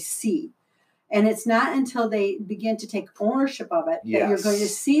what they see. And it's not until they begin to take ownership of it that you're going to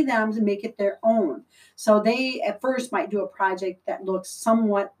see them to make it their own. So they at first might do a project that looks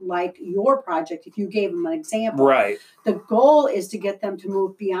somewhat like your project if you gave them an example. Right. The goal is to get them to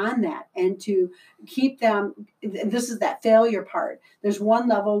move beyond that and to keep them. This is that failure part. There's one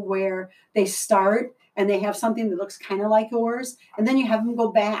level where they start and they have something that looks kind of like yours. And then you have them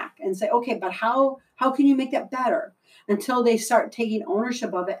go back and say, okay, but how can you make that better? Until they start taking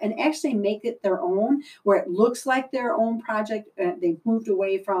ownership of it and actually make it their own, where it looks like their own project. They've moved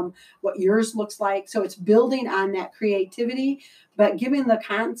away from what yours looks like. So it's building on that creativity, but giving the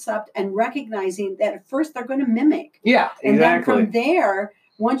concept and recognizing that at first they're going to mimic. Yeah, exactly. And then from there,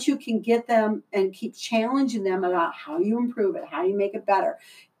 once you can get them and keep challenging them about how you improve it, how you make it better,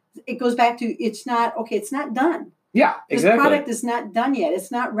 it goes back to it's not done. Yeah, exactly. This product is not done yet.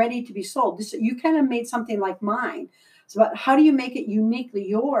 It's not ready to be sold. You kind of made something like mine. So how do you make it uniquely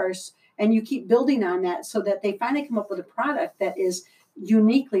yours? And you keep building on that so that they finally come up with a product that is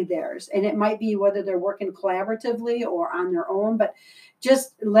uniquely theirs. And it might be whether they're working collaboratively or on their own, but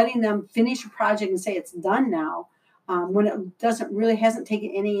just letting them finish a project and say it's done now, when it hasn't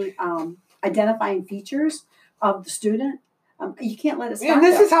taken any identifying features of the student. You can't let it stop. And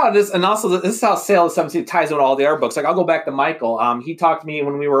this is how it is. And also, this is how Sale of 17 ties in with all the other books. Like, I'll go back to Michael. He talked to me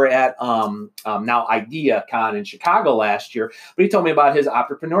when we were at now IdeaCon in Chicago last year. But he told me about his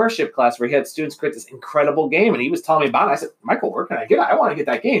entrepreneurship class where he had students create this incredible game. And he was telling me about it. I said, Michael, where can I get it? I want to get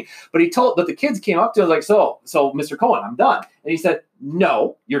that game. But the kids came up to him like, so Mr. Cohen, I'm done. And he said,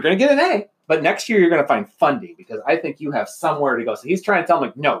 no, you're going to get an A. But next year, you're going to find funding because I think you have somewhere to go. So he's trying to tell them,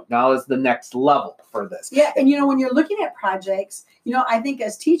 like, no, now is the next level for this. Yeah, and, when you're looking at projects, I think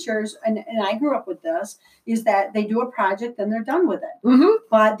as teachers, and I grew up with this, is that they do a project and they're done with it. Mm-hmm.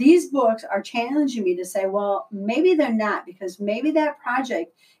 But these books are challenging me to say, well, maybe they're not, because maybe that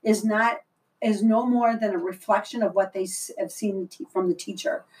project is no more than a reflection of what they have seen from the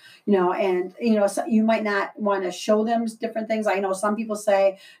teacher, and, so you might not want to show them different things. I know some people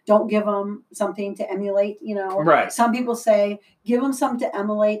say, don't give them something to emulate, Right. Some people say, give them something to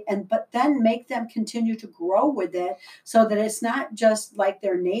emulate, but then make them continue to grow with it so that it's not just like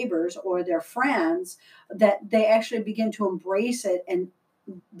their neighbors or their friends, that they actually begin to embrace it and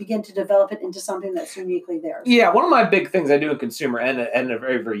begin to develop it into something that's uniquely theirs. Yeah, one of my big things I do in consumer and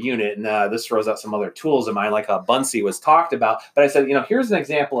every unit, and this throws out some other tools of mine, like how Bunsey was talked about. But I said, here's an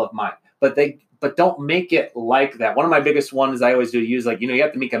example of mine, but don't make it like that. One of my biggest ones I always do use, like, you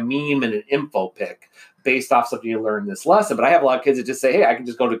have to make a meme and an info pic based off something you learned in this lesson. But I have a lot of kids that just say, hey, I can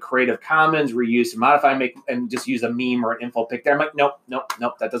just go to Creative Commons, reuse, modify, and just use a meme or an info pic there. I'm like, nope,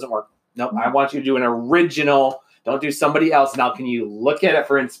 that doesn't work. Nope, I want you to do an original. Don't do somebody else. Now, can you look at it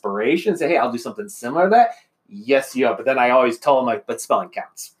for inspiration? Say, hey, I'll do something similar to that. Yes, you have. But then I always tell them, like, but spelling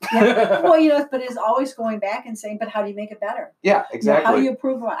counts. Yeah. Well, but it's always going back and saying, but how do you make it better? Yeah, exactly. How do you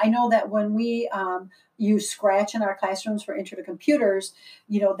improve it? I know that when we use Scratch in our classrooms for Intro to Computers,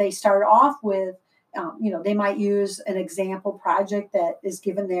 they start off with, they might use an example project that is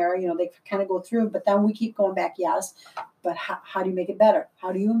given there. They kind of go through, but then we keep going back. Yes, but how do you make it better?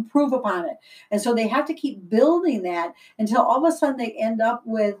 How do you improve upon it? And so they have to keep building that until all of a sudden they end up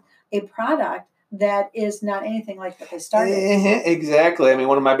with a product that is not anything like what they started. Exactly. I mean,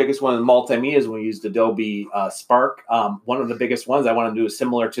 one of my biggest ones in multimedia is when we used Adobe Spark. One of the biggest ones I want to do is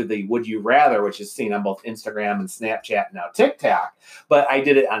similar to the Would You Rather, which is seen on both Instagram and Snapchat and now TikTok. But I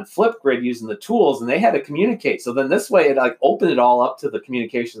did it on Flipgrid using the tools, and they had to communicate. So then this way, it opened it all up to the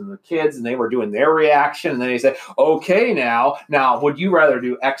communication of the kids, and they were doing their reaction. And then they said, okay, now would you rather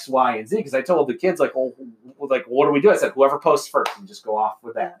do X, Y, and Z? Because I told the kids, like, what do we do? I said, whoever posts first, and just go off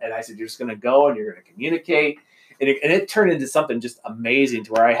with that. And I said, you're just going to go and you're going to communicate. And it turned into something just amazing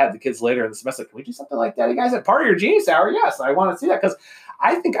to where I had the kids later in the semester, can we do something like that? You guys said, part of your Genius Hour? Yes, I want to see that. Because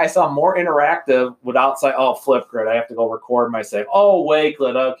I think I saw more interactive without saying, oh, Flipgrid, I have to go record myself. Oh,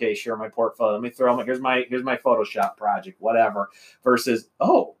 Wakelet, okay, sure, my portfolio. Let me throw my, here's my Photoshop project, whatever. Versus,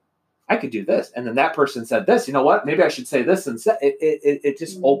 oh, I could do this. And then that person said this, you know what? Maybe I should say this instead. It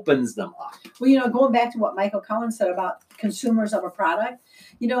just opens them up. Well, going back to what Michael Cohen said about consumers of a product,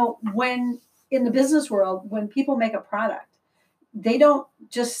 when in the business world, when people make a product, they don't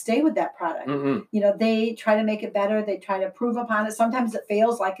just stay with that product. Mm-hmm. They try to make it better. They try to improve upon it. Sometimes it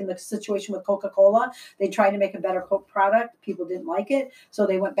fails, like in the situation with Coca-Cola. They tried to make a better Coke product. People didn't like it. So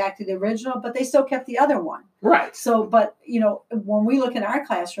they went back to the original, but they still kept the other one. Right. So, but, when we look in our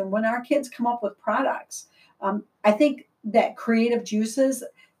classroom, when our kids come up with products, I think that creative juices,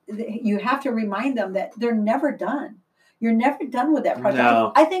 you have to remind them that they're never done. You're never done with that project.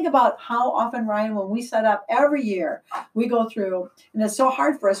 No. I think about how often, Ryan, when we set up every year, we go through, and it's so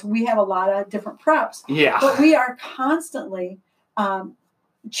hard for us. We have a lot of different preps. Yeah. But we are constantly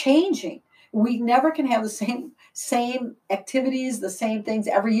changing. We never can have the same activities, the same things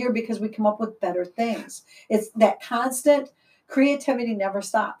every year because we come up with better things. It's that constant creativity never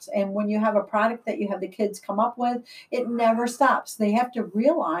stops. And when you have a product that you have the kids come up with, it never stops. They have to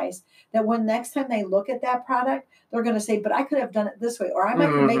realize that when next time they look at that product, they're going to say, but I could have done it this way, or I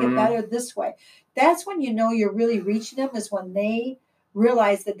might make it better this way. That's when you're really reaching them, is when they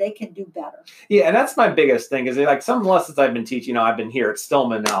realize that they can do better. Yeah, and that's my biggest thing is like some lessons I've been teaching. I've been here at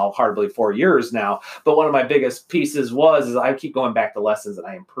Stillman now hardly 4 years now, but one of my biggest pieces is I keep going back to lessons that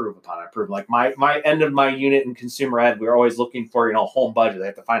I improve upon. I improve like my end of my unit in consumer ed. We're always looking for home budget. They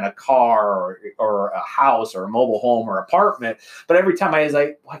have to find a car or a house or a mobile home or apartment. But every time I was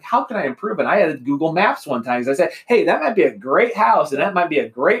like how can I improve? And I had Google Maps one time because I said, hey, that might be a great house and that might be a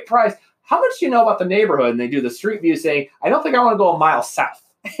great price. How much do you know about the neighborhood? And they do the street view saying, I don't think I want to go a mile south.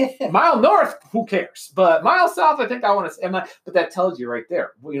 Mile north, who cares? But mile south, I think I want to. But that tells you right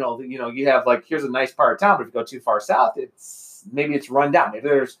there. You have here's a nice part of town, but if you go too far south, maybe it's run down.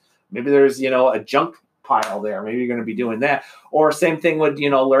 Maybe there's a junk pile there. Maybe you're going to be doing that. Or same thing with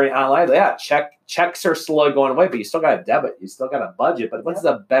learning online. Yeah, checks are slowly going away, but you still got a debit. You still got a budget. But what's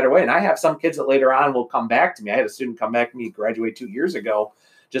the better way? And I have some kids that later on will come back to me. I had a student come back to me, graduate 2 years ago.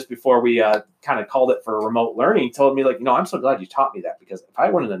 Just before we kind of called it for remote learning, he told me I'm so glad you taught me that, because if I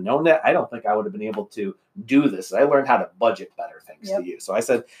wouldn't have known that, I don't think I would have been able to do this. I learned how to budget better thanks to you. So I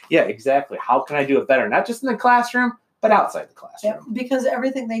said, yeah, exactly. How can I do it better? Not just in the classroom, but outside the classroom. Yeah, because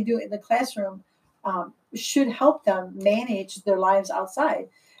everything they do in the classroom should help them manage their lives outside.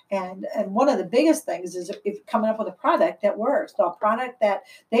 And one of the biggest things is if coming up with a product that works, a product that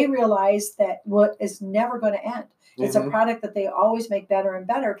they realize that what is never going to end. It's a product that they always make better and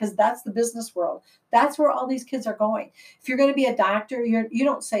better, because that's the business world. That's where all these kids are going. If you're going to be a doctor, you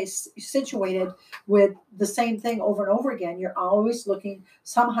don't stay situated with the same thing over and over again. You're always looking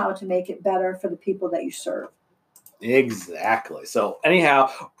somehow to make it better for the people that you serve. Exactly. So anyhow,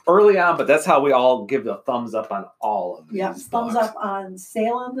 early on, but that's how we all give the thumbs up on all of these. Yes, thumbs up on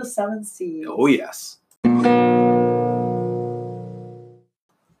Sailing the Seven Seas. Oh, yes.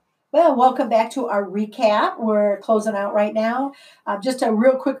 Well, welcome back to our recap. We're closing out right now. Just a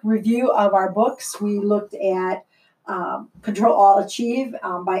real quick review of our books. We looked at Control Alt Achieve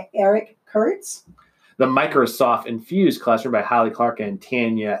by Eric Kurtz. The Microsoft Infused Classroom by Holly Clark and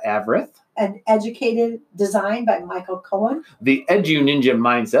Tanya Avrith. An Educated Design by Michael Cohen. The Edu Ninja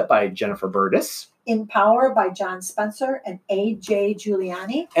Mindset by Jennifer Burtis. Empower by John Spencer and A.J.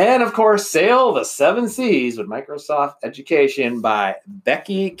 Giuliani. And, of course, Sail the Seven Seas with Microsoft Education by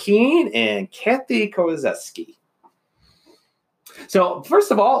Becky Keene and Kathy Kozeski. So,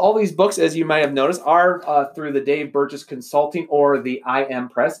 first of all these books, as you might have noticed, are through the Dave Burgess Consulting or the IM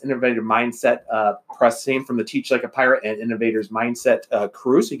Press, Innovative Mindset Press team from the Teach Like a Pirate and Innovators Mindset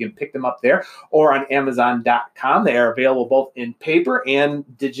crew. So you can pick them up there or on Amazon.com. They are available both in paper and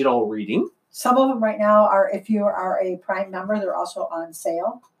digital reading. Some of them right now are, if you are a Prime member, they're also on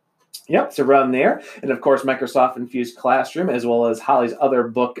sale. Yep, so around there. And, of course, Microsoft Infused Classroom, as well as Holly's other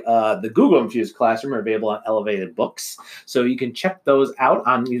book, the Google Infused Classroom, are available on Elevated Books. So you can check those out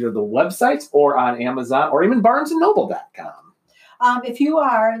on either the websites or on Amazon or even BarnesandNoble.com. If you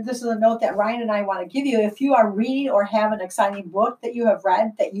are, this is a note that Ryan and I want to give you, if you are reading or have an exciting book that you have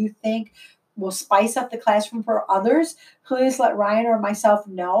read that you think will spice up the classroom for others, please let Ryan or myself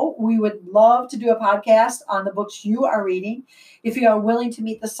know. We would love to do a podcast on the books you are reading. If you are willing to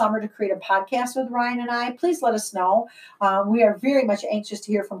meet this summer to create a podcast with Ryan and I, please let us know. We are very much anxious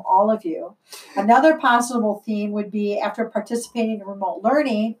to hear from all of you. Another possible theme would be, after participating in remote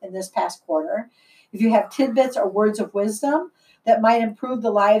learning in this past quarter, if you have tidbits or words of wisdom that might improve the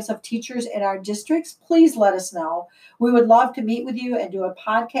lives of teachers in our districts, please let us know. We would love to meet with you and do a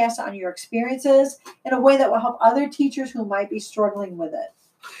podcast on your experiences in a way that will help other teachers who might be struggling with it.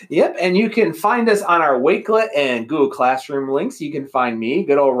 Yep, and you can find us on our Wakelet and Google Classroom links. You can find me,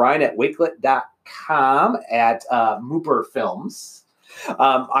 good old Ryan, at wakelet.com, at Mooper Films.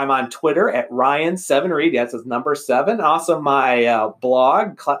 I'm on Twitter at Ryan7Reed. That's his number 7. Also, my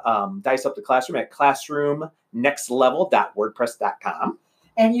blog, Dice Up the Classroom, at classroomnextlevel.wordpress.com.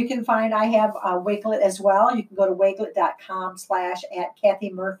 And you can find, I have Wakelet as well. You can go to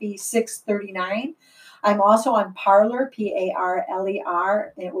wakelet.com/@KathyMurphy639. I'm also on Parler,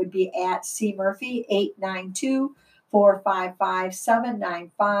 Parler. It would be at C Murphy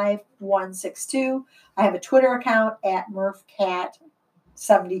 892-455-795-162. I have a Twitter account at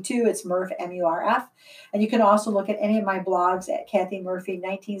MurphCat72. It's Murph, MURF. And you can also look at any of my blogs at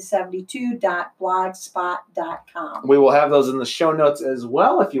kathymurphy1972.blogspot.com. We will have those in the show notes as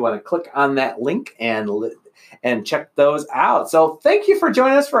well if you want to click on that link and check those out. So thank you for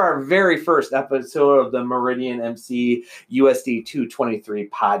joining us for our very first episode of the Meridian MC USD 223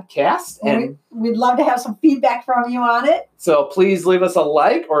 podcast. And we'd love to have some feedback from you on it. So please leave us a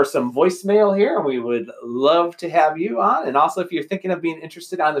like or some voicemail here, and we would love to have you on. And also, if you're thinking of being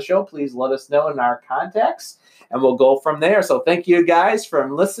interested on the show, please let us know in our contacts, and we'll go from there. So thank you guys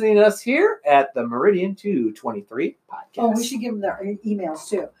for listening to us here at the Meridian 223 podcast. Oh, we should give them their emails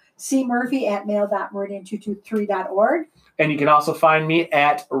too. cmurphy@mail.meridian223.org. And you can also find me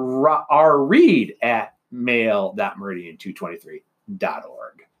at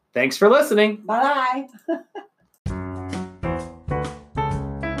rreed@mail.meridian223.org. Thanks for listening. Bye-bye.